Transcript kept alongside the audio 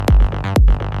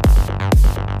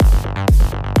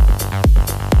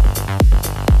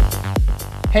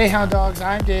Hey, Hound Dogs,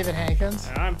 I'm David Hankins.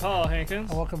 And I'm Paul Hankins.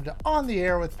 And welcome to On the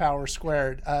Air with Power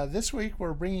Squared. This week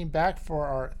we're bringing back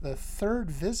for the third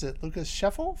visit Lucas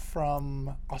Scheffel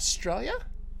from Australia.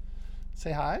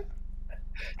 Say hi.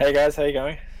 Hey guys, how you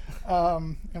going?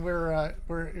 And we're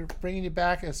bringing you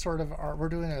back as sort of we're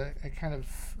doing a kind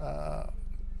of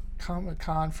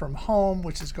Comic-Con from home,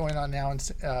 which is going on now,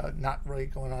 not really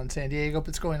going on in San Diego, but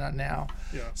it's going on now.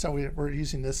 Yeah. So we're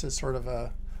using this as sort of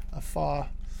a FAW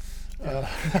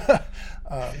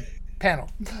panel.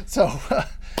 So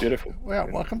Beautiful. Well,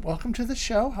 welcome to the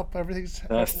show. Hope everything's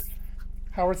Nice.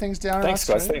 How are things down Thanks,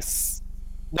 in guys. Australia? Thanks.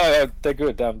 No, they're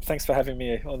good. Thanks for having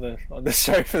me on the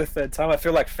show for the third time. I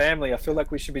feel like family. I feel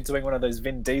like we should be doing one of those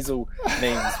Vin Diesel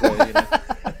memes.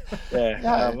 Where,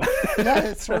 Yeah,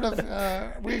 it's sort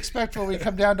of. We expect when we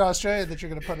come down to Australia that you're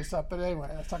going to put us up, but anyway,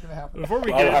 that's not going to happen. Before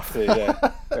we I'll get have to. Yeah.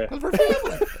 Because we're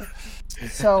family.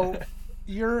 So,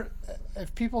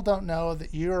 if people don't know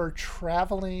that you're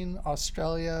traveling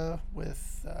Australia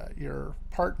with your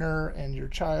partner and your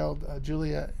child,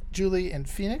 Julie in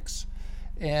Phoenix,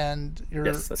 and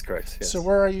Yes, that's correct. Yes. So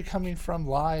where are you coming from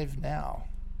live now?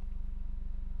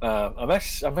 I'm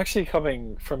actually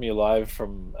coming from you live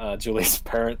from Julie's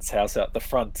parents' house out the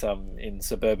front in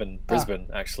suburban Brisbane,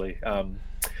 actually.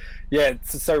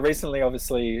 So recently,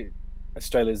 obviously,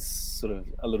 Australia's sort of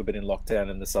a little bit in lockdown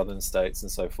in the southern states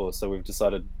and so forth. So we've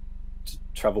decided to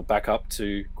travel back up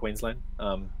to Queensland,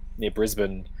 near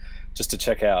Brisbane, just to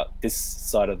check out this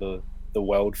side of the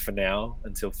world for now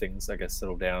until things, I guess,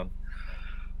 settle down.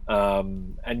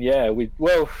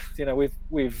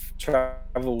 We've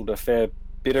traveled a fair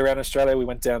bit around Australia. We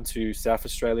went down to South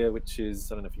Australia, which is,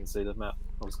 I don't know if you can see the map.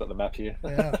 I've just got the map here.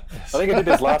 Yeah. I think I did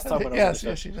this last time when I was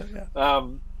yes, you did.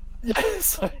 Yeah.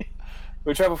 So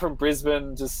we traveled from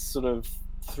Brisbane just sort of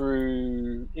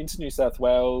through into New South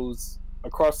Wales,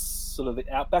 across sort of the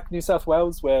outback New South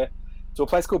Wales, to a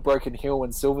place called Broken Hill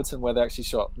in Silverton, where they actually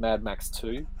shot Mad Max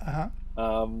 2.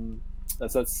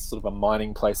 That's sort of a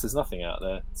mining place. There's nothing out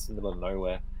there. It's in the middle of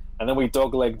nowhere. And then we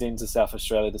dog-legged into South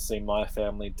Australia to see my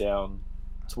family down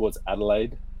towards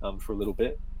Adelaide for a little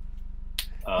bit.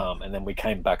 And then we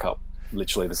came back up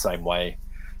literally the same way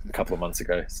a couple of months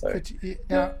ago. So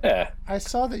yeah. I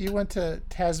saw that you went to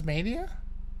Tasmania.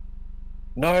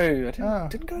 No, I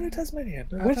didn't go to Tasmania.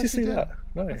 Where did you see that?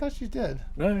 No. I thought you did.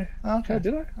 No. Okay. Oh,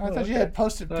 did I? I thought you had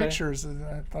posted pictures, and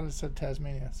I thought it said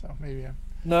Tasmania. So maybe.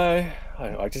 No, I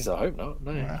hope not.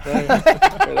 No. Okay.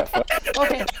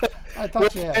 I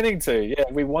thought you had. We're planning to. Yeah,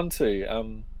 we want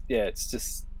to. It's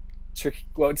just tricky.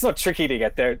 Well, it's not tricky to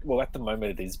get there. Well, at the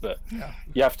moment it is, but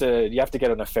you have to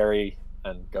get on a ferry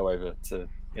and go over to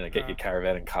get your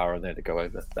caravan and car on there to go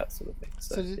over, that sort of thing.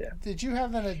 So did you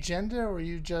have an agenda, or were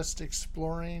you just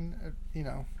exploring? I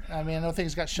mean, I know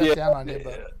things got shut down on you,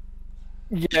 but.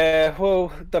 Yeah,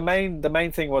 well, the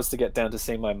main thing was to get down to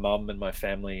see my mum and my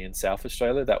family in South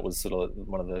Australia. That was sort of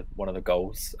one of the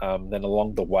goals. Then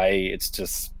along the way, it's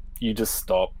just you just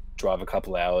stop, drive a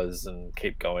couple hours, and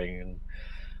keep going. And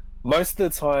most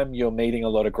of the time, you're meeting a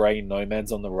lot of grey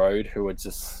nomads on the road who are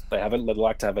they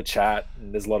like to have a chat.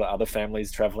 And there's a lot of other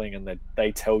families traveling, and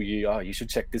they tell you, oh, you should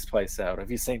check this place out.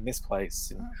 Have you seen this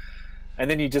place? And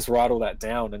then you just write all that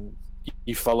down and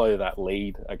you follow that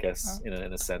lead, I guess, in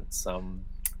a sense.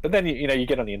 But then you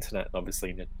get on the internet, and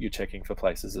obviously you're checking for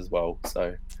places as well.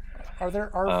 So, are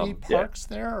there RV parks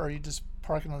there, or are you just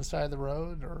parking on the side of the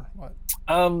road, or what?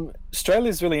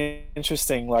 Australia's really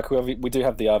interesting. Like we do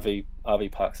have the RV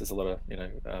parks. There's a lot of I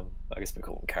guess we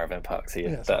call them caravan parks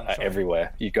here that are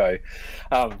everywhere you go.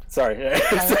 Sorry,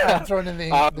 I'm throwing in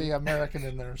the American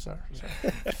in there. Sorry.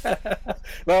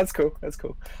 No, that's cool.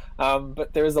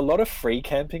 But there is a lot of free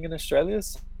camping in Australia.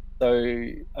 So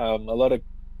a lot of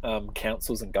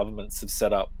councils and governments have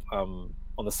set up on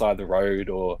the side of the road,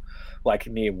 or like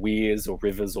near weirs or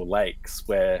rivers or lakes,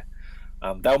 where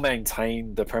they'll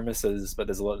maintain the premises, but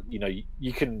there's a lot,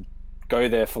 you can go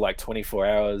there for like 24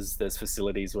 hours. There's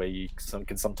facilities where you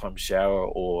can sometimes shower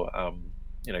or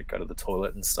go to the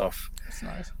toilet and stuff. That's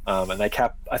nice. And they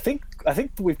cap, I think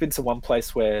we've been to one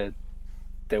place where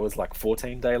there was like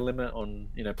 14-day limit on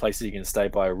places you can stay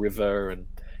by a river, and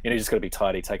you just got to be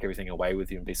tidy, take everything away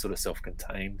with you, and be sort of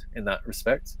self-contained in that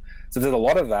respect. So there's a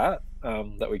lot of that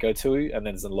that we go to, and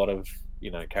then there's a lot of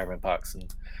caravan parks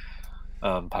and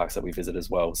parks that we visit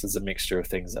as well. So there's a mixture of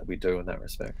things that we do in that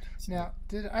respect. Now,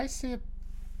 did I see it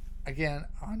again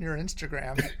on your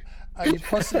Instagram? You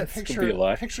posted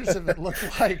pictures of it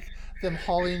looked like them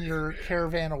hauling your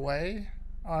caravan away,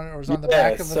 or was on the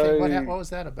back of the thing. What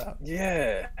was that about?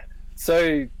 Yeah.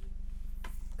 So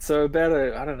about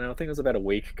I think it was about a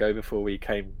week ago before we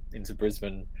came into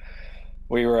Brisbane,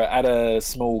 we were at a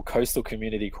small coastal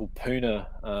community called Puna,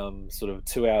 sort of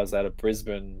 2 hours out of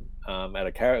Brisbane, at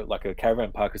a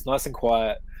caravan park. It's nice and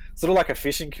quiet, sort of like a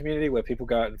fishing community where people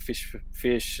go out and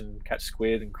fish and catch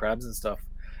squid and crabs and stuff.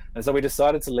 And so we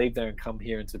decided to leave there and come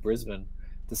here into Brisbane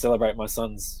to celebrate my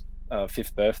son's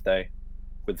 5th birthday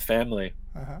with family.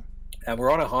 Uh-huh. And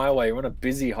we're on a highway. We're on a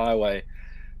busy highway,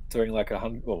 doing like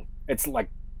 100. Well, it's like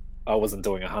I wasn't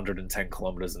doing 110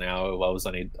 kilometers an hour. I was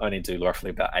only do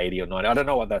roughly about 80 or 90. I don't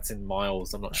know what that's in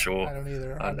miles. I'm not sure. I don't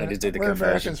either. I need to do the we're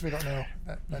conversion. Americans. We don't know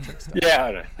that metric stuff.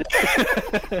 Yeah,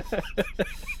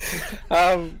 I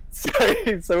know.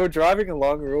 So we're driving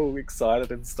along. We're all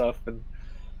excited and stuff, and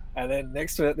then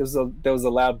next to it, there was a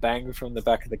loud bang from the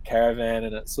back of the caravan,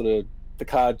 and the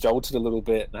car jolted a little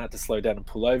bit, and I had to slow down and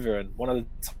pull over. And one of the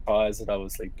tires had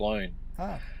obviously blown,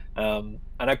 and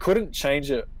I couldn't change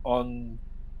it on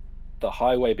the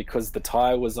highway because the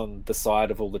tire was on the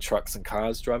side of all the trucks and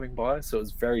cars driving by, so it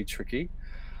was very tricky.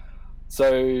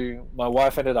 So my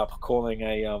wife ended up calling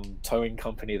a towing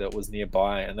company that was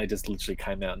nearby, and they just literally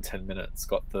came out in 10 minutes,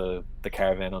 got the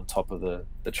caravan on top of the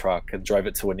truck and drove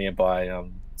it to a nearby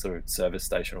sort of service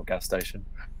station or gas station.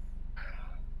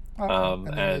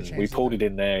 And we pulled it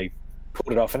in there,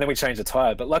 pulled it off, and then we changed the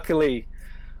tire. But luckily,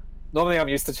 normally I'm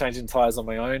used to changing tires on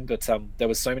my own, but there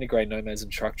was so many great nomads and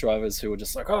truck drivers who were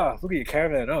just like, "Oh, look at your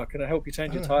caravan. Oh, can I help you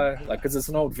change your tire?" Like, because it's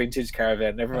an old vintage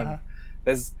caravan. Everyone,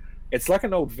 it's like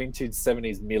an old vintage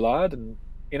 70s Millard. And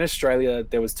in Australia,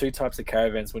 there was 2 types of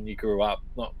caravans when you grew up.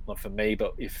 Not for me,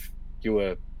 but if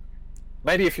you're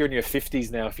in your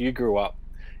 50s now, if you grew up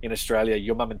in Australia,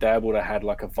 your mum and dad would have had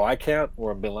like a Viscount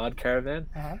or a Millard caravan.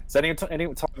 So anytime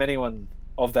anyone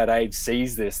of that age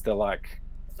sees this, they're like,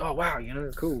 "Oh wow,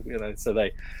 cool," So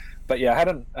but yeah,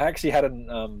 I actually had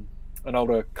an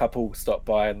older couple stop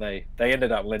by, and they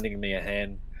ended up lending me a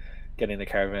hand getting the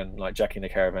caravan, like jacking the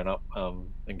caravan up,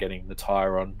 and getting the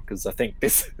tire on, because I think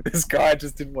this guy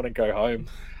just didn't want to go home.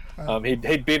 He'd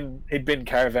been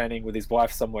caravanning with his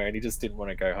wife somewhere, and he just didn't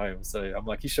want to go home. So I'm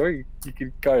like, "You sure you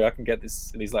can go? I can get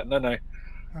this." And he's like, "No.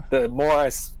 The more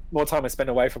time I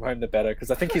spend away from home, the better." Because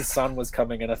I think his son was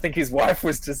coming, and I think his wife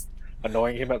was just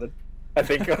annoying him on the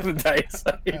day,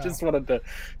 so he just wanted to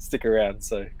stick around.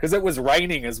 So because it was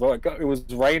raining as well, it was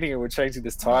raining, and we're changing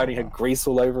this tire, and he had grease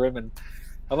all over him, and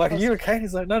I'm like, "Are you okay?"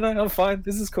 He's like, "No, I'm fine.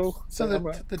 This is cool." So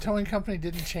the towing company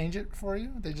didn't change it for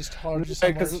you? They just hauled you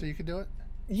somewhere so you could do it?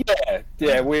 Yeah.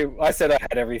 I said I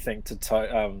had everything to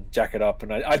jack it up,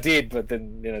 and I did, but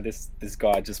then this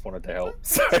guy just wanted to help,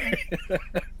 so,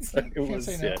 it was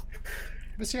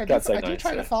But see, I do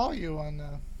try to follow you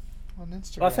on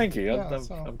Instagram. Oh, thank you.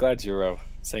 I'm glad you're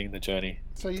seeing the journey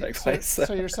take place.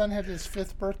 So your son had his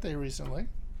 5th birthday recently.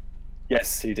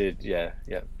 Yes, he did. Yeah,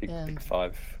 big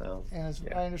 5. And as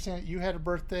I understand it, you had a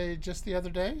birthday just the other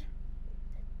day?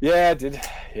 Yeah, I did.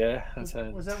 Yeah. Was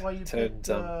that why you picked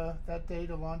that day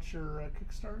to launch your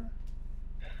Kickstarter?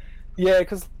 Yeah,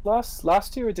 because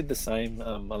last year I did the same.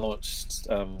 I launched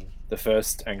the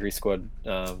first Angry Squad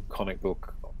comic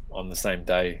book on the same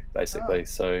day, basically.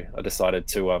 So I decided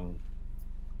to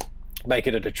make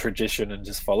it a tradition and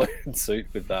just follow in suit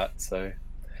with that. So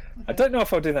I don't know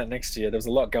if I'll do that next year. There was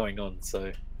a lot going on,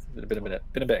 so it's been a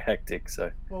bit hectic. So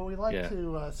we like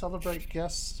to celebrate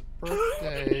guests'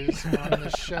 birthdays on the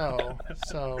show.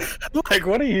 So like,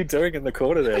 what are you doing in the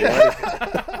corner there?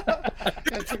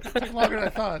 It took longer than I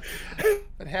thought.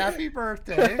 But happy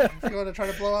birthday! If you want to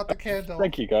try to blow out the candle.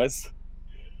 Thank you, guys.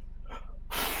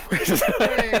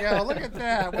 There you go. Look at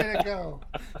that. Way to go.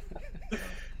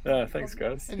 Thanks,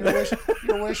 guys. And your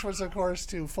wish was, of course,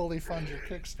 to fully fund your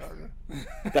Kickstarter.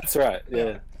 That's right.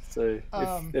 Yeah. So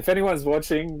if anyone's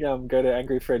watching, go to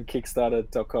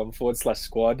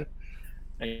angryfredkickstarter.com/squad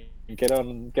and get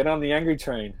on the Angry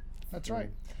Train. That's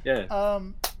right.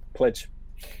 Pledge.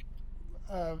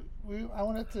 I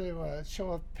wanted to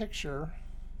show a picture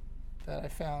that I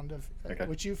found of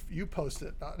which you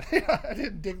posted. I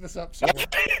didn't dig this up somewhere.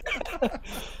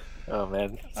 Oh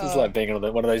man, this is like being on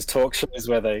one of those talk shows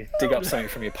where they dig up something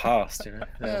from your past. Yeah,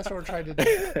 that's what we're trying to do.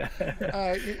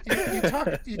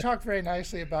 You talk very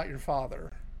nicely about your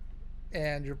father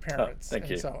and your parents. Thank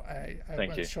you. So I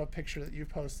want to show a picture that you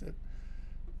posted.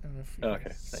 I don't know if you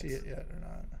can see it yet or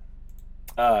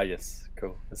not. Yes,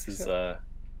 cool. This is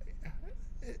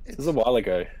this is a while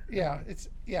ago. Yeah,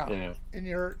 and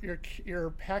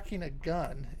you're packing a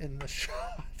gun in the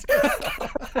shot.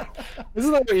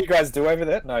 Isn't that what you guys do over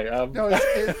there? No. No,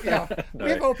 yeah, No. we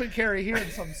have open carry here in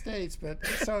some states, but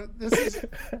so this is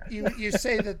you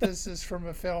say that this is from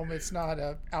a film. It's not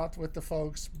a out with the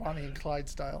folks Bonnie and Clyde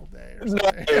style day or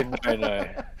something.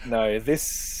 No.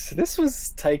 This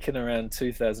was taken around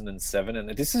 2007, and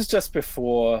this is just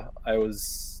before I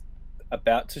was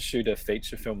about to shoot a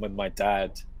feature film with my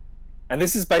dad, and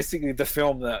this is basically the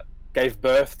film that gave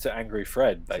birth to Angry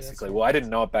Fred. Basically, well, I didn't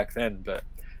know it back then, but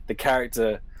the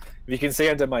character. If you can see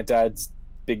under my dad's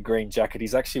big green jacket,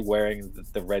 he's actually wearing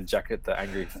the red jacket that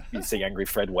you see Angry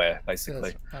Fred wear,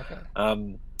 basically. Yes.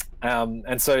 Okay.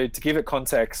 And so to give it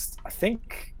context, I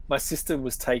think my sister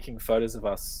was taking photos of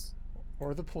us.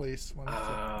 Or the police.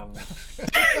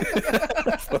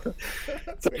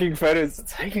 Taking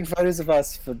photos of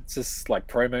us for just like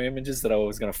promo images that I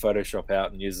was going to Photoshop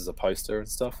out and use as a poster and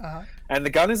stuff. Uh-huh. And the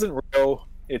gun isn't real.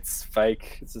 It's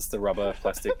fake. It's just a rubber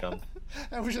plastic gun.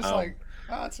 I was just like,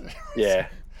 oh, it's yeah.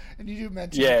 And you do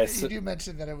mention,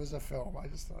 that it was a film. I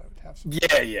just thought I would have some.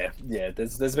 Yeah.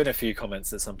 There's been a few comments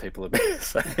that some people have been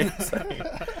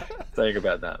saying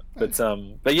about that.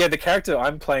 But yeah, the character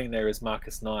I'm playing there is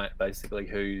Marcus Knight, basically,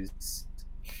 who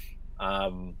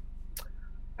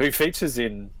features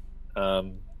in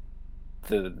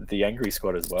the Angry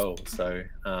Squad as well. So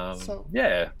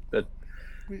yeah,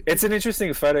 it's an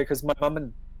interesting photo because my mum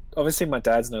and obviously my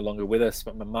dad's no longer with us,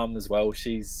 but my mum as well.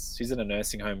 She's in a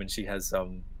nursing home and she has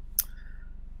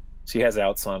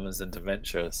Alzheimer's and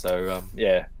dementia. So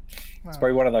yeah, it's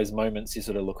probably one of those moments you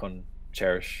sort of look on,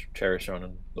 cherish on,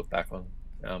 and look back on,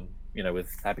 with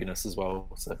happiness as well.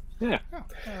 So yeah.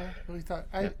 We thought,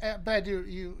 but I do.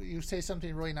 You say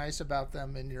something really nice about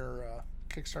them in your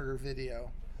Kickstarter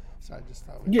video, so I just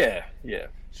thought. Yeah.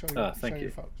 Show thank you,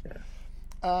 folks. Yeah.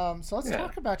 So let's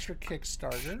talk about your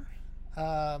Kickstarter.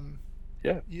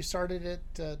 You started it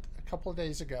a couple of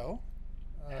days ago.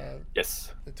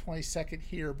 Yes. The 22nd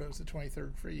here, but it was the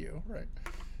 23rd for you, right?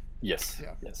 Yes.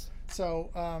 Yeah. Yes. So,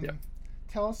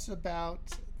 tell us about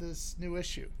this new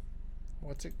issue.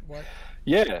 What's it? What?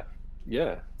 Yeah.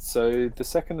 So the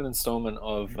second installment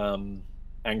of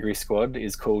Angry Squad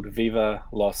is called Viva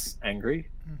Los Angry,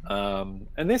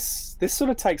 and this sort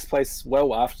of takes place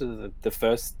well after the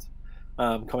first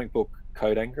comic book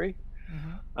Code Angry.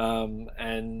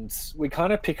 And we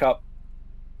kind of pick up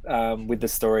with the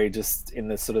story just in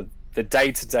the sort of the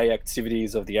day-to-day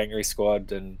activities of the Angry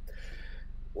Squad, and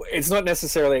it's not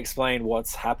necessarily explained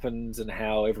what's happened and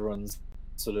how everyone's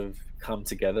sort of come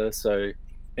together. So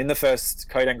in the first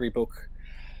Code Angry book,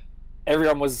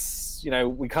 everyone was,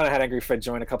 we kind of had Angry Fred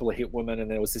join a couple of hit women, and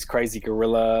there was this crazy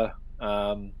gorilla,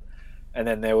 and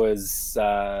then there was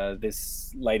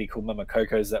this lady called Mama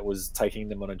Coco's that was taking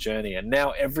them on a journey. And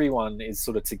now everyone is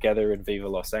sort of together in Viva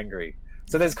Los Angry.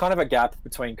 So there's kind of a gap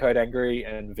between Code Angry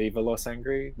and Viva Los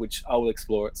Angry, which I will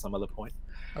explore at some other point.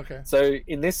 Okay. So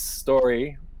in this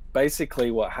story,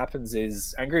 basically what happens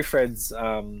is Angry Fred's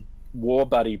war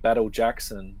buddy, Battle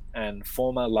Jackson, and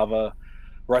former lover,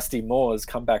 Rusty Moores,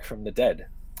 come back from the dead.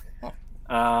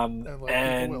 And...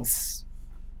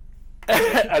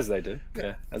 as they do,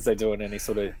 as they do in any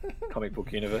sort of comic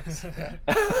book universe.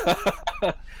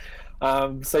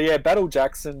 Battle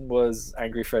Jackson was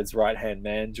Angry Fred's right-hand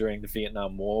man during the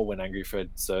Vietnam War when Angry Fred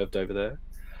served over there.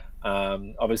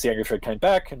 Obviously, Angry Fred came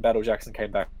back, and Battle Jackson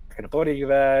came back in a body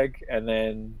bag, and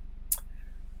then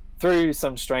through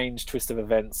some strange twist of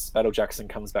events, Battle Jackson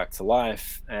comes back to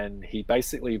life, and he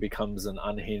basically becomes an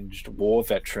unhinged war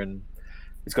veteran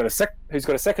who's got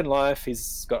a second life.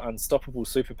 He's got unstoppable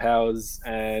superpowers,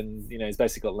 and he's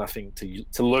basically got nothing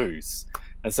to lose.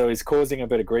 And so he's causing a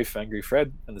bit of grief for Angry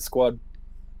Fred and the squad.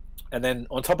 And then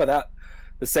on top of that,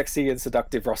 the sexy and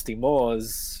seductive Rusty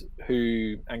Moores,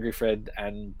 who Angry Fred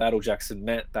and Battle Jackson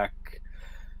met back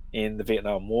in the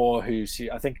Vietnam War, I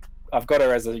think I've got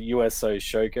her as a USO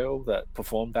showgirl that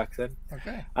performed back then.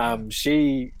 Okay.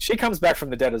 She comes back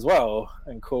from the dead as well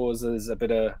and causes a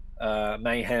bit of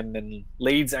mayhem and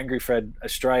leads Angry Fred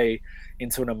astray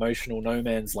into an emotional no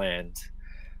man's land.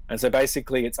 And so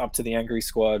basically it's up to the Angry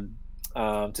Squad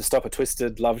to stop a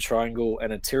twisted love triangle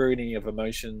and a tyranny of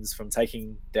emotions from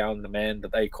taking down the man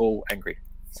that they call Angry.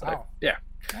 So wow. Yeah.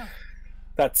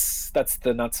 That's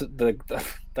the nuts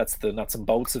that's the nuts and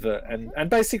bolts of it. And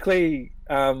basically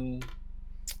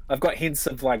I've got hints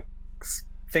of like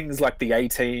things like the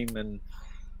A-Team and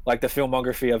like the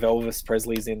filmography of Elvis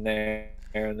Presley's in there,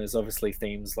 and there's obviously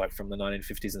themes like from the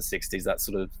 1950s and 60s, that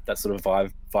sort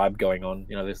of vibe going on.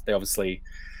 They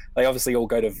obviously all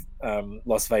go to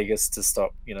Las Vegas to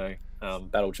stop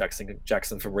Battle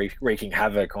Jackson from wreaking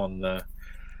havoc on the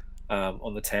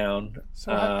on the town.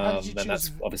 So how did you And choose?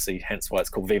 that's obviously hence why it's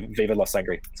called Viva Los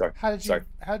Angry. Sorry. How did you? Sorry.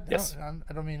 No, Yes.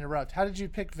 I don't mean to interrupt. How did you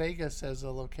pick Vegas as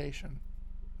a location?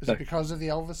 Is No. it because of the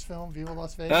Elvis film Viva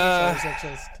Las Vegas, Uh, or is it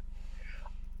just?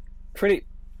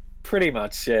 Pretty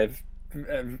much, yeah.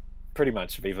 Pretty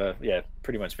much Viva, yeah.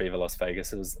 Pretty much Viva Las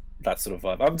Vegas. It was that sort of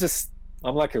vibe.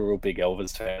 I'm like a real big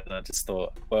Elvis fan, and I just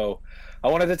thought, well, I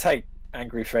wanted to take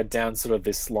Angry Fred down sort of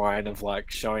this line of like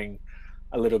showing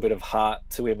a little bit of heart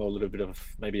to him, or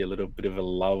maybe a little bit of a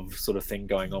love sort of thing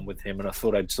going on with him, and I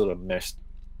thought I'd sort of mesh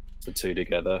the two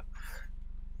together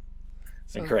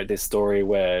and create this story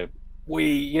where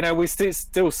we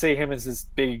still see him as this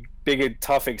big,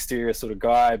 tough exterior sort of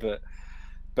guy,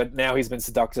 but now he's been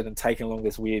seducted and taken along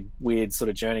this weird sort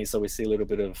of journey. So we see a little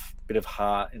bit of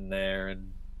heart in there,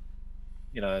 and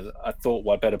I thought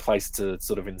what better place to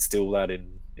sort of instill that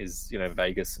in is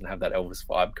Vegas and have that Elvis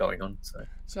vibe going on.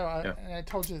 So I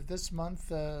told you this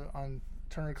month on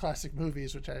Turner Classic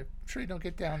Movies, which I'm sure you don't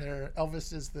get down there,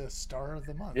 Elvis is the star of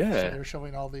the month. Yeah. So they're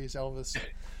showing all these Elvis,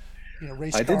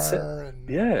 race I did see- car and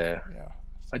yeah, yeah.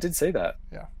 I did see that.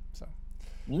 Yeah. So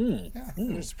Yeah,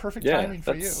 it was perfect timing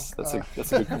for you. That's a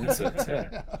good coincidence.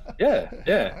 Yeah.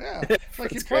 Yeah.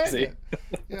 Like you It's planned crazy. it.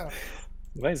 Yeah.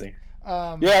 Amazing.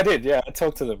 Yeah. I did. Yeah, I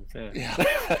talked to them. Yeah.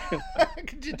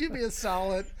 Could you do me a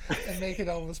solid and make it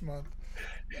Elvis month?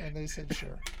 And they said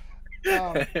sure.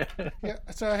 Yeah.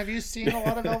 So have you seen a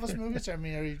lot of Elvis movies? I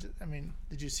mean,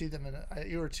 did you see them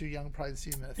you were too young probably to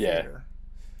see them in a theater.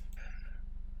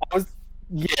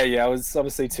 I was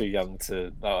obviously too young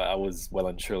to. I was well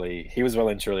and truly. He was well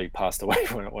and truly passed away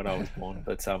when I was born.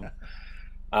 But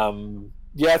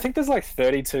I think there's like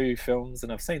 32 films,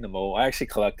 and I've seen them all. I actually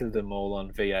collected them all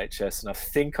on VHS, and I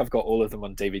think I've got all of them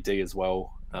on DVD as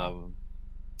well.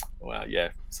 Well, yeah.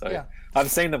 So Yeah.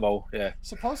 I've seen them all. Yeah.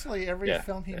 Supposedly every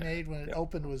film he made when it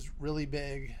opened was really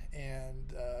big,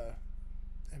 and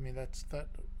I mean that's what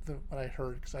I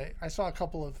heard, because I saw a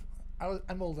couple of.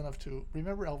 I'm old enough to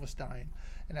remember Elvis dying,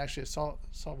 and actually I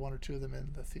saw one or two of them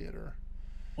in the theater.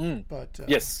 But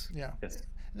Yes. yeah, Yes.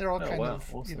 they're all kind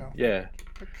of awesome. they're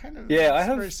kind of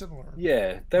very similar.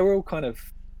 Yeah, they were all kind of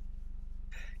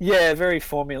very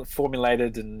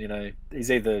formulated, and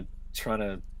he's either trying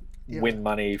to win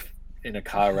money in a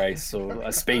car race or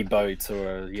a speedboat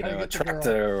or a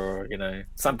tractor or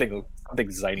something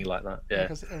zany like that. Yeah,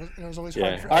 because it was always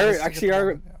yeah. hard for Elvis to Actually, get the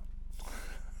woman,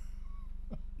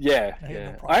 yeah.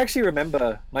 no I actually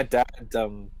remember my dad.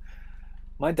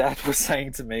 My dad was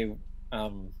saying to me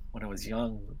when I was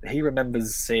young, he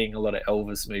remembers seeing a lot of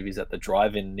Elvis movies at the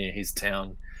drive-in near his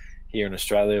town here in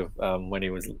Australia when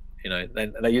he was,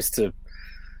 and they used to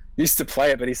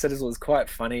play it. But he said it was quite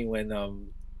funny when all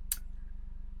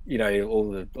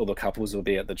the couples would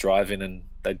be at the drive-in and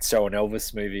they'd show an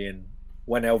Elvis movie, and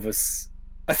when Elvis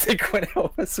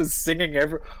was singing,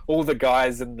 all the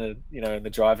guys in the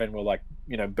drive-in were like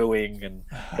booing and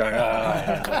going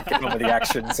and like, getting on with the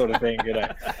action sort of thing,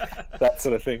 that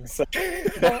sort of thing. So,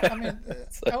 well, I mean,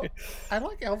 I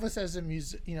like Elvis as a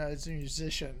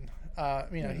musician.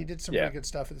 He did some really good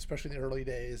stuff, especially in the early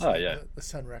days. The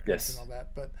Sun Records and all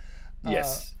that. But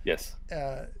yes.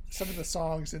 some of the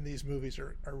songs in these movies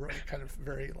are really kind of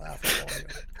very laughable.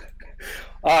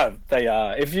 They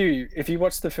are. If you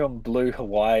watch the film Blue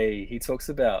Hawaii, he talks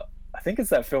about. I think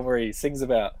it's that film where he sings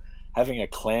about having a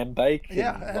clam bake.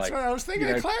 Yeah, that's what I was thinking.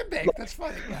 A clam bake. That's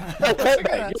funny.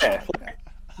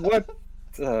 What?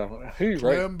 Who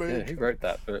wrote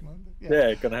that? But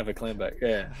gonna have a clam bake.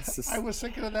 Yeah, I was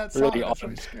thinking of that song. Really that's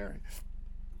really scary.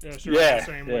 Yeah, sure. The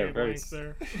same wavelength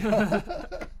there.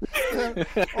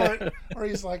 or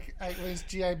he's like, when he's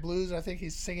GI Blues, I think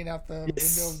he's singing out the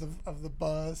window of the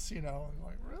bus. And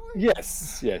like, really?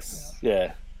 Yes.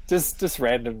 Yeah. Just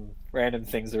random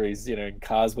things where he's in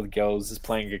cars with girls, just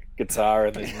playing a guitar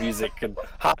and there's music and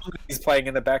he's playing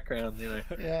in the background.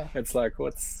 Yeah. It's like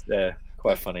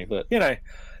quite funny, but yeah.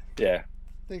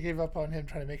 They gave up on him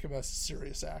trying to make him a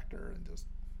serious actor and just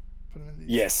put him in these.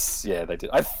 Yes, yeah, they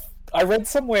did. I read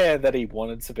somewhere that he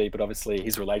wanted to be, but obviously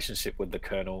his relationship with the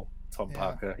Colonel, Tom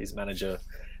Parker, his manager,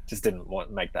 just didn't want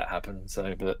to make that happen.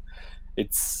 So, but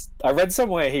I read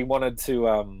somewhere he wanted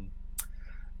to.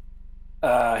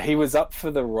 He was up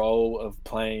for the role of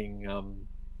playing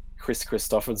Chris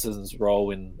Christopherson's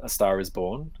role in A Star Is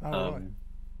Born. Oh, really?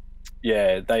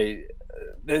 Yeah,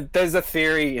 there's a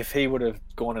theory if he would have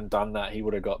gone and done that, he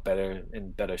would have got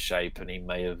in better shape, and he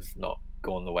may have not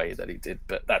gone the way that he did.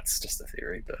 But that's just a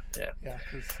theory. But yeah. Yeah,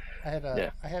 'cause I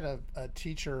had a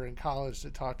teacher in college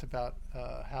that talked about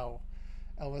how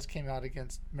Elvis came out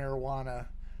against marijuana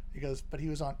He goes, but he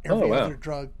was on every other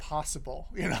drug possible,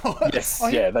 Yes,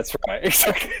 yeah, that's right.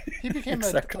 Exactly. He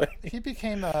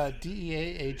became a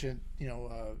DEA agent, he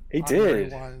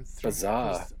did.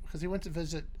 Bizarre. Because he went to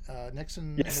visit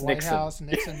Nixon in the White House, and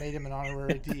Nixon made him an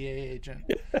honorary DEA agent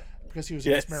because he was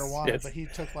against marijuana. But he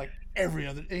took like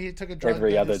he took a drug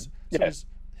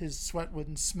his sweat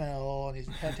wouldn't smell, and he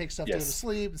had to take stuff to go to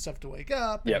sleep and stuff to wake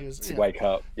up. Yeah, to wake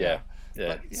up. Yeah.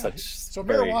 But, so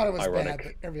marijuana was ironic. Bad,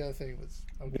 but every other thing was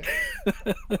okay.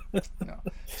 No.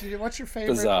 So what's your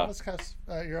favorite Elvis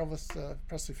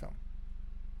Presley film?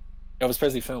 Elvis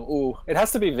Presley film. Oh, it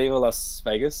has to be Viva Las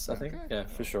Vegas. I think. Yeah,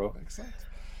 for sure. Makes sense.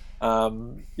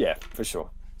 Yeah, for sure.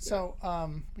 So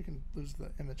we can lose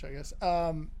the image, I guess.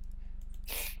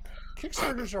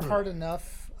 Kickstarters are hard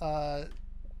enough. So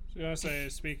I say,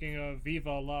 speaking of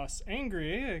Viva Las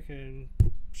Angry, I can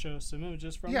show some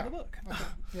images from the book. Okay.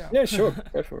 Yeah, sure.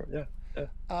 Go for it. Yeah.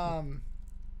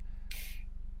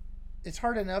 It's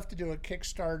hard enough to do a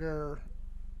Kickstarter,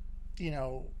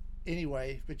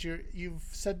 anyway. But you've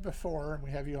said before, and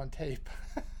we have you on tape,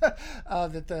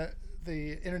 that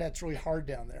the internet's really hard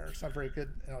down there. It's not very good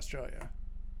in Australia.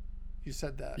 You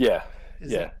said that. Yeah.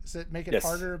 Does it make it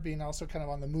harder being also kind of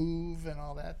on the move and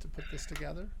all that to put this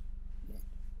together?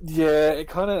 Yeah, it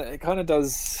kind of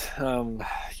does.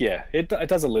 It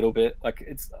does a little bit. Like,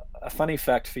 it's a funny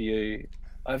fact for you.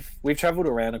 We've travelled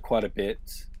around quite a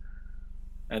bit,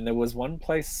 and there was one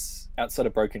place outside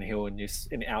of Broken Hill in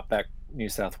outback New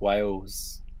South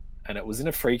Wales, and it was in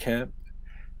a free camp,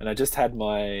 and I just had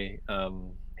my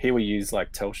here we use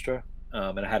like Telstra,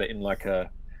 and I had it in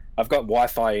I've got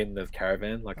Wi-Fi in the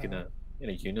caravan, in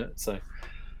a unit, so.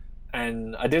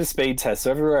 And I did a speed test.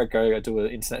 So everywhere I go, I do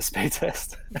an internet speed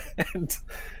test. And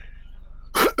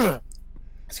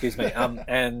excuse me.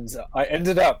 And I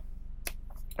ended up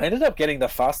getting the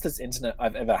fastest internet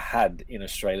I've ever had in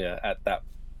Australia at that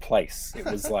place. It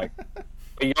was like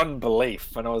beyond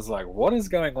belief. And I was like, what is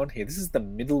going on here? This is the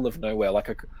middle of nowhere.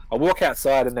 I walk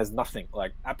outside and there's nothing,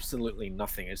 absolutely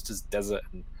nothing. It's just desert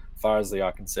and far as the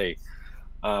eye can see.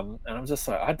 And I'm just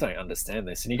like, I don't understand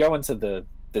this. And you go into the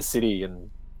city and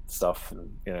stuff, and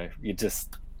you're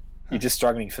just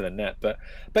struggling for the net. But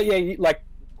yeah,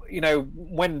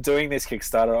 when doing this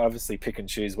Kickstarter, I obviously pick and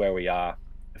choose where we are,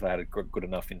 if I had a good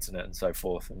enough internet and so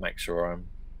forth, and make sure I'm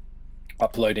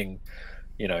uploading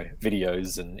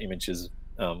videos and images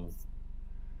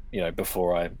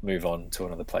before I move on to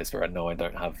another place where I know I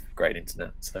don't have great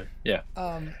internet. So yeah.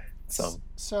 So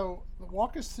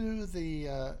walk us through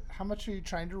the how much are you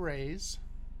trying to raise?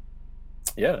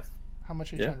 Yeah. How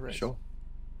much are you trying to raise? Sure.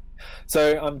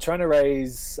 So I'm trying to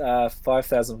raise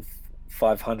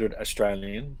 5,500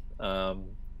 Australian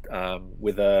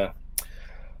with a.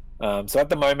 So at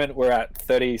the moment we're at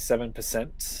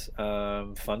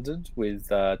 37% funded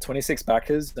with 26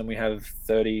 backers, and we have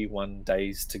 31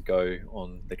 days to go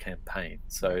on the campaign.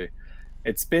 So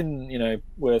it's been,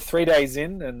 we're 3 days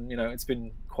in, and it's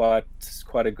been quite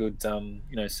a good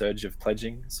surge of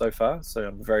pledging so far. So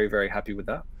I'm very, very happy with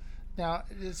that. Now,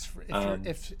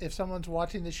 if someone's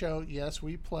watching the show, yes,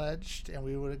 we pledged, and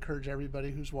we would encourage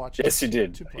everybody who's watching. Yes, you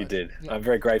did. You did. Yeah. I'm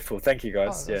very grateful. Thank you,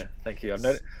 guys. Thank you.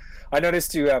 I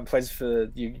noticed you pledged for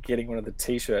you getting one of the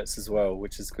T-shirts as well,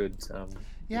 which is good.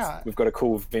 We've got a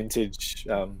cool vintage.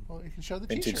 You can show the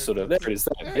vintage T-shirt. Sort of. There it is.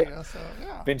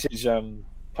 Yeah. Vintage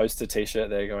poster T-shirt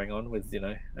there going on with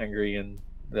Angry and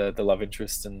the love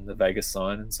interest and the Vegas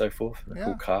sign and so forth, and a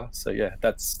cool car. So yeah,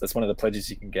 that's one of the pledges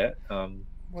you can get.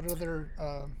 What other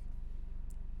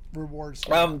rewards?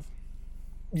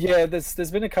 Yeah,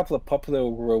 there's been a couple of popular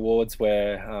rewards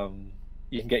where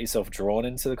you can get yourself drawn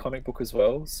into the comic book as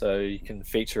well. So you can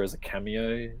feature as a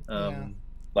cameo,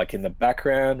 like in the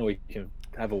background, or you can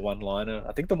have a one-liner.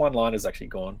 I think the one-liner is actually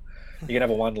gone. You can have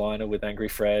a one-liner with Angry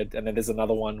Fred, and then there's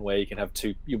another one where you can have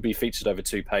two. You'll be featured over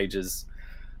 2 pages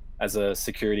as a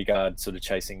security guard, sort of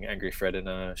chasing Angry Fred in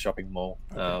a shopping mall.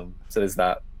 So there's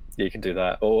that. Yeah, you can do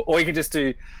that, or you can just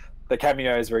do the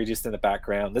cameos where you're just in the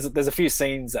background. There's a few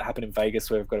scenes that happen in Vegas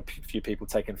where we've got a few people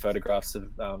taking photographs of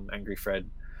Angry Fred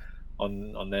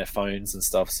on their phones and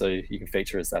stuff, so you can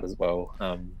feature as that as well.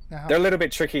 They're a little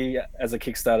bit tricky as a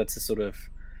Kickstarter to sort of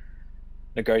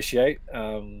negotiate.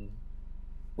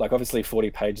 Obviously 40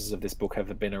 pages of this book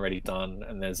have been already done,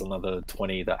 and there's another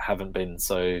 20 that haven't been,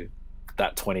 so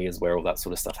that 20 is where all that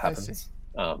sort of stuff happens.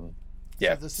 So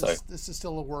this is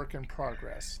still a work in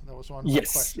progress. That was one of my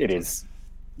questions. Yes, it is.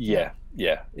 Yeah,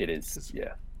 it is.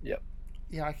 Yeah.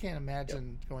 Yeah, I can't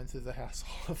imagine going through the hassle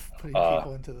of putting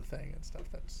people into the thing and stuff.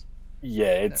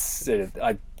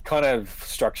 I kind of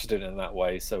structured it in that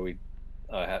way, so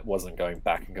wasn't going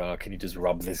back and going, oh, can you just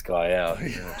rub this guy out,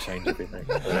 change everything.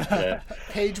 But, yeah.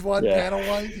 Page 1, panel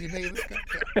 1. You made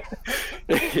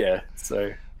this yeah.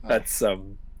 So that's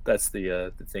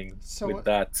the thing with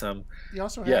that. You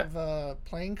also have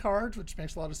playing cards, which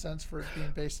makes a lot of sense for it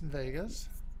being based in Vegas.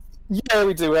 Yeah,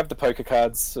 we do. We have the poker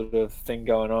cards sort of thing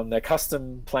going on. They're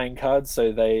custom playing cards,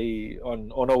 so they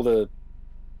on all the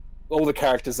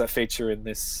characters that feature in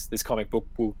this comic book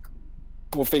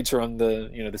will feature on the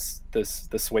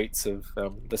the suites of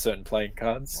the certain playing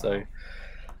cards. Wow.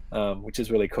 So, which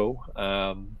is really cool.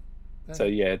 So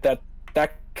yeah,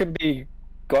 that can be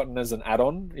gotten as an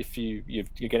add-on if you're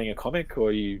getting a comic,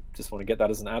 or you just want to get that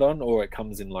as an add-on, or it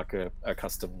comes in like a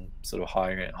custom sort of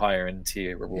higher end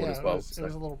tier reward as well. It was a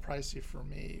little pricey for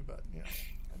me, but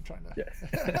I'm trying to.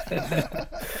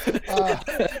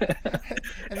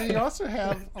 And then you also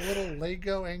have a little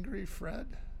Lego Angry Fred.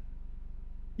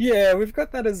 Yeah, we've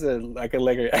got that as a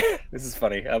Lego. This is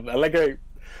funny. A Lego.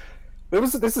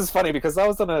 This is funny because I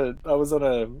was on a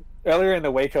earlier in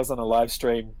the week. I was on a live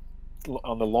stream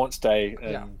on the launch day,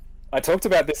 and I talked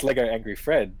about this Lego Angry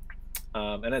Fred,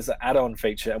 and as an add-on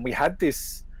feature, and I had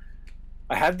this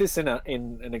in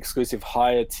an exclusive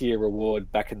higher tier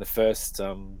reward back in the first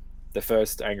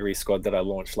Angry Squad that I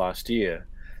launched last year.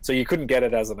 So you couldn't get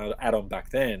it as an add-on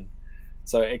back then.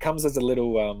 So it comes as a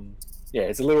little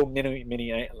it's a little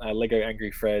mini Lego Angry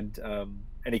Fred,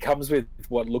 and he comes with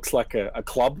what looks like a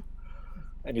club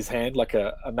in his hand, like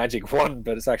a magic wand,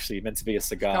 but it's actually meant to be a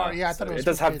cigar. Yeah, I thought it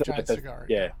does have a giant cigar.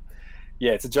 Yeah,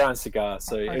 it's a giant cigar.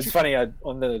 So it's funny.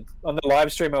 On the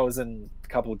live stream I was in a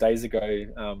couple of days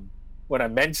ago, when I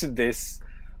mentioned this,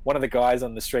 one of the guys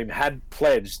on the stream had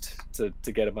pledged to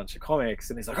get a bunch of comics,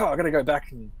 and he's like, "Oh, I got to go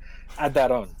back and add that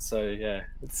on." So yeah,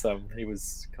 it's he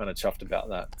was kind of chuffed about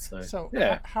that. So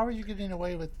yeah. How are you getting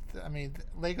away with? I mean,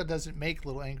 Lego doesn't make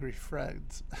little Angry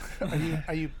Freds.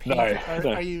 Are you painting?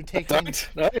 No. Are you taking?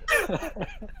 No.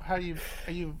 Are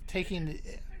you taking?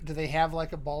 Do they have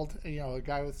like a bald, a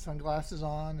guy with sunglasses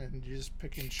on, and you're just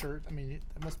picking shirt? I mean, it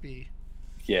must be.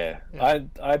 Yeah.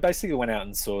 I basically went out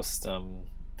and sourced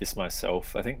this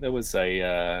myself. I think there was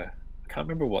I can't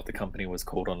remember what the company was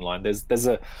called online. There's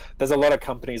a lot of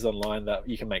companies online that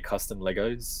you can make custom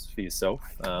Legos for yourself.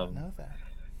 I know that.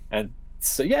 And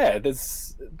so yeah,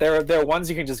 there are ones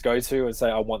you can just go to and say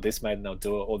I want this made, and they'll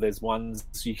do it. Or there's ones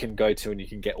you can go to and you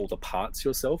can get all the parts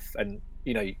yourself, and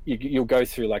you'll go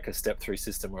through like a step-through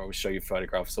system where it will show you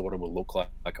photographs of what it will look like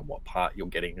and what part you're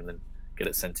getting, and then get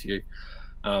it sent to you.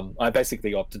 I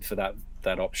basically opted for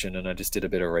that option, and I just did a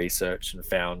bit of research and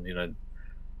found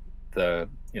the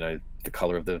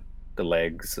color of the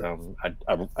legs,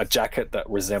 a jacket that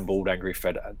resembled Angry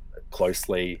Fred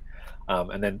closely,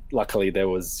 and then luckily there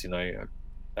was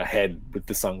a head with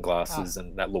the sunglasses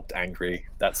and that looked angry,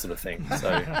 that sort of thing. So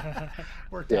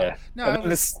worked out. No,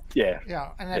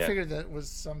 and I figured that it was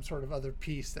some sort of other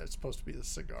piece that's supposed to be the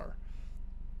cigar.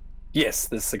 Yes,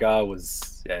 the cigar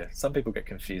was. Yeah, some people get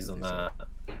confused on that.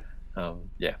 But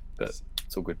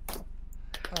it's all good.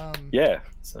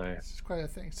 So it's quite a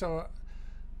thing. So,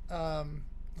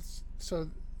 so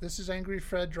this is Angry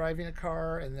Fred driving a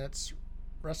car, and that's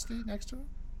Rusty next to him.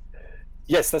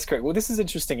 Yes, that's correct. Well, this is an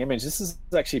interesting image. This is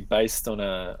actually based on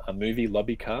a movie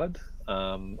lobby card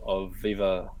of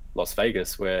Viva Las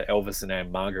Vegas, where Elvis and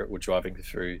Anne Margaret were driving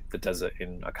through the desert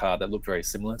in a car that looked very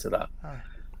similar to that. Oh.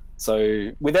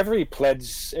 So with every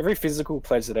physical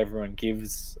pledge that everyone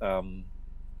gives to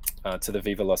the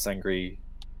Viva Los Angry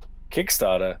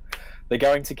Kickstarter, they're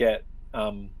going to get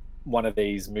one of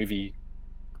these movie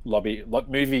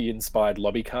inspired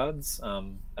lobby cards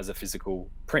as a physical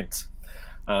print.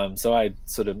 So I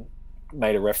sort of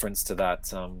made a reference to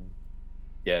that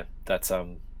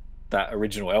that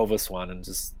original Elvis one, and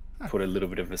just put a little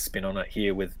bit of a spin on it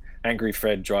here with Angry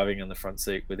Fred driving on the front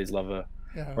seat with his lover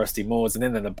Rusty Moores, and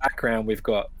then in the background we've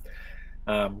got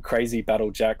crazy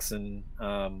Battle Jackson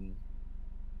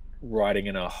riding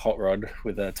in a hot rod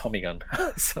with a Tommy gun,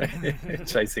 so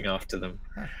chasing after them.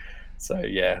 So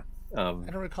yeah, I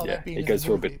don't recall that being it goes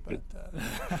through a bit.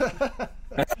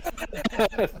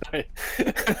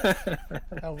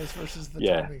 Elvis versus the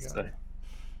Tommy gun. So.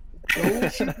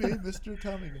 Don't shoot me, Mr.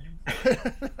 Tommy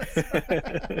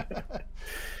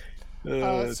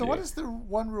gun. So what is the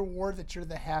one reward that you're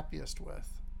the happiest with?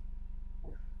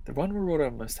 The one reward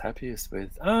I'm most happiest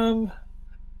with?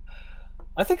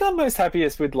 I think I'm most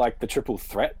happiest with like the triple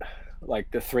threat, like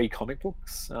the 3 comic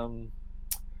books.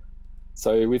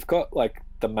 So we've got like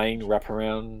the main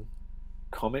wraparound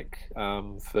comic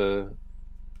for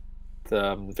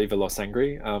the Viva Los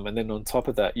Angry, and then on top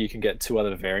of that you can get 2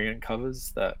 other variant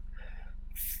covers that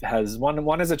has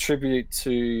one as a tribute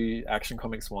to Action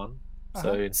Comics 1,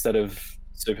 So instead of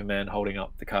Superman holding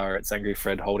up the car, it's Angry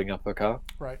Fred holding up a car.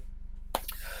 Right.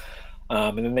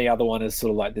 And then the other one is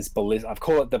sort of like this I've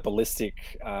called it the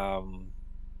ballistic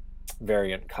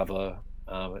variant cover.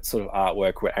 It's sort of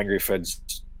artwork where Angry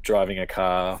Fred's driving a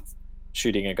car,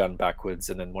 shooting a gun backwards,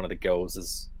 and then one of the girls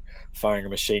is firing a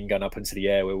machine gun up into the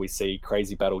air, where we see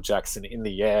Crazy Battle Jackson in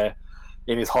the air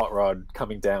in his hot rod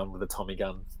coming down with a Tommy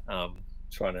gun,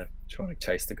 trying to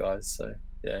chase the guys. So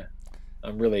yeah,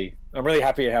 I'm really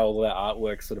happy how all that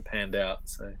artwork sort of panned out.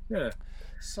 So yeah.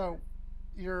 So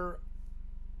you're,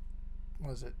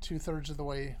 was it 2/3 of the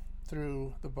way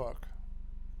through the book?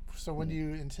 So when do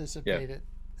you anticipate it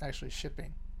actually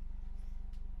shipping?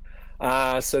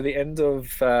 So the end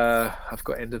of I've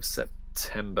got end of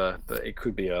September, but it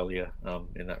could be earlier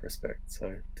in that respect.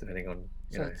 So depending on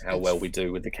how well we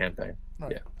do with the campaign.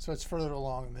 Right. Yeah. So it's further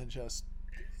along than just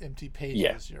empty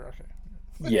pages. Yeah. You're okay.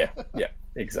 Yeah.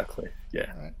 Exactly.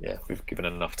 Yeah. Right. Yeah. We've given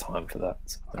enough time for that.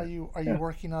 So, are you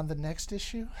working on the next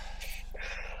issue?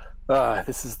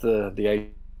 This is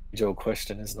the age-old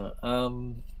question, isn't it?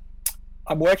 I'm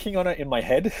working on it in my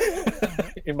head,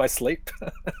 in my sleep.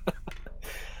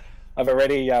 I've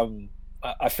already.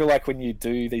 I feel like when you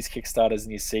do these Kickstarters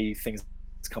and you see things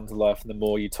come to life, and the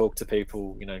more you talk to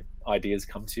people, ideas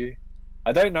come to you.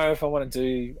 I don't know if I want to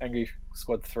do Angry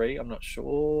Squad 3. I'm not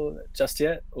sure just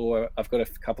yet, or I've got a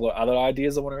couple of other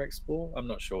ideas I want to explore. I'm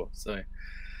not sure. So,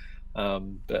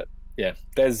 but yeah,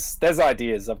 there's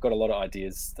ideas. I've got a lot of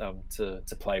ideas to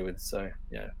play with. So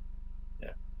yeah,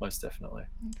 most definitely.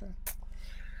 Okay.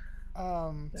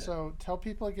 So tell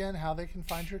people again how they can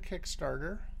find your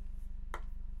Kickstarter.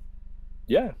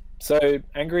 Yeah. So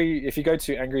if you go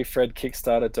to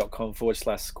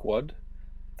angryfredkickstarter.com/squad,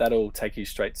 that'll take you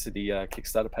straight to the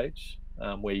Kickstarter page,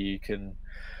 where you can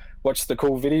watch the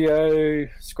cool video,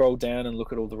 scroll down and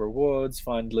look at all the rewards,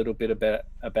 find a little bit about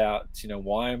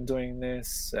why I'm doing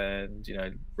this, and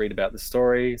read about the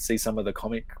story, see some of the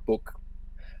comic book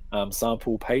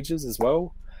sample pages as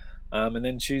well, and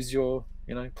then choose your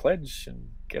pledge and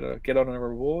get on a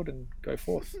reward and go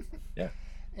forth. Yeah.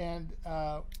 And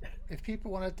if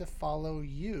people wanted to follow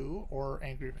you or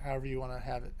Angry, however you want to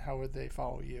have it, how would they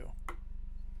follow you?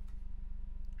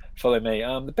 Follow me.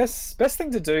 The best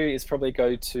thing to do is probably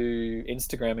go to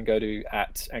Instagram and go to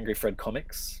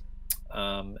 @AngryFredComics,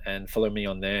 and follow me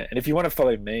on there. And if you want to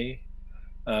follow me,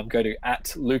 go to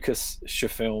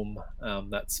 @LucasSchifilm.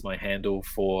 That's my handle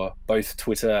for both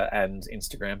Twitter and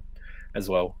Instagram as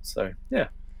well. So yeah.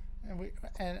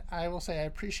 And I will say I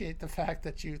appreciate the fact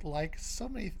that you like so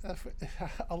many.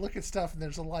 I'll look at stuff and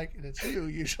there's a like, and it's you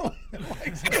usually that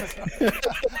likes it.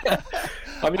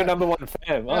 I'm your number one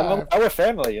fan. I'm a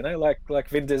family, like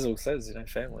Vin Diesel says,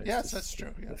 family. Yes, that's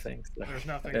true. Yeah. The thing, so. There's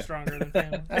nothing stronger than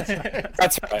family. That's right.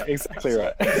 That's right. Exactly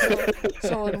right.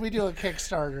 So when we do a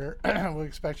Kickstarter, we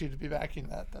expect you to be backing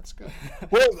that. That's good.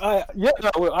 Well,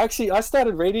 actually, I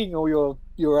started reading all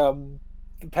your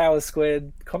Power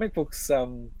Squared comic books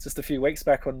just a few weeks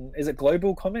back on, is it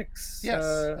Global Comics? Yes.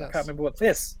 I can't remember what.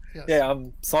 Yes. Yeah,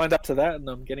 I'm signed up to that and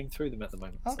I'm getting through them at the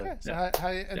moment. Okay.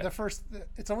 The first,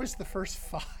 it's always the first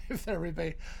 5 that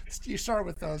everybody, you start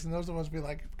with those, and those are the ones we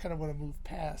kind of want to move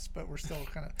past, but we're still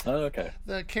kind of. Oh, okay.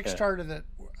 The Kickstarter that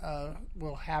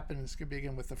will happen is going to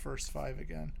begin with the first 5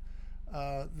 again.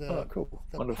 Cool.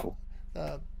 Wonderful.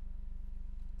 The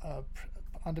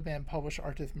on-demand publisher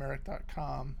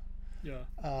artithmeric.com. Yeah.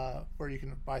 Where you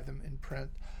can buy them in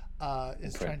print,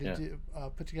 is trying to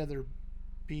put together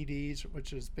BDs,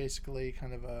 which is basically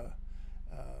kind of a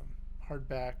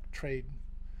hardback trade.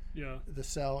 Yeah. The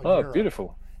sell. In Europe. Europe.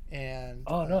 Beautiful. And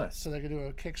nice. So they're going to do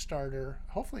a Kickstarter,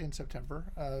 hopefully in September.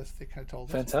 They kind of told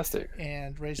us. Fantastic.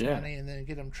 And raise money, and then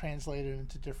get them translated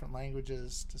into different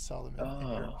languages to sell them in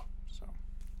Europe. So.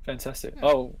 Fantastic.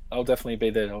 Yeah. I'll definitely be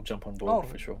there. I'll jump on board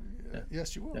for sure.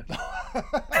 Yes, you will. Yeah.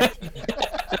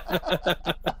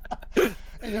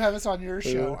 And you'll have us on your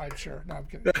show, I'm sure. No, I'm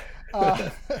kidding.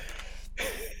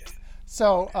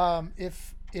 So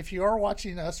if you are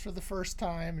watching us for the first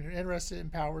time and you're interested in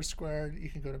Power Squared, you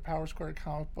can go to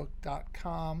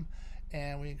powersquaredcomicbook.com,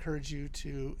 and we encourage you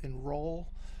to enroll,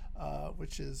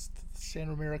 which is San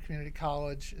Ramiro Community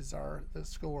College is the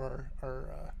school where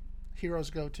our heroes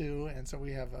go to, and so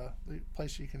we have a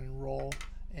place you can enroll,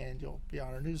 and you'll be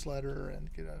on our newsletter and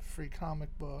get a free comic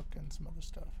book and some other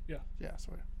stuff. Yeah,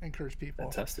 so I encourage people.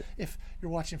 Fantastic. If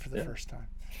you're watching for the first time.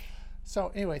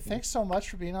 So anyway, thanks so much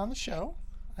for being on the show.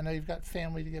 I know you've got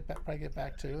family to probably get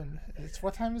back to, and it's,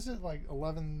 what time is it? Like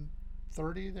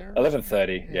 11:30 there?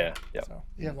 11:30. Yeah. So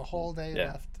you have a whole day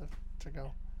left to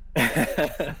go.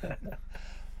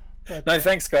 No,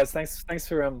 thanks guys. Thanks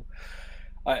for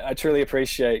I truly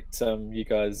appreciate you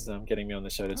guys getting me on the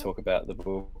show to talk about the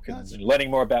book and That's- learning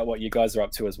more about what you guys are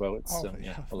up to as well. It's we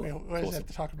always awesome. have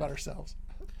to talk about ourselves.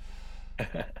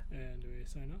 And we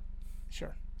sign off.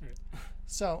 Sure. All right.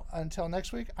 So until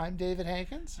next week, I'm David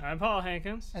Hankins, I'm Paul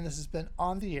Hankins. and this has been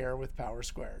On the Air with Power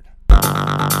Squared.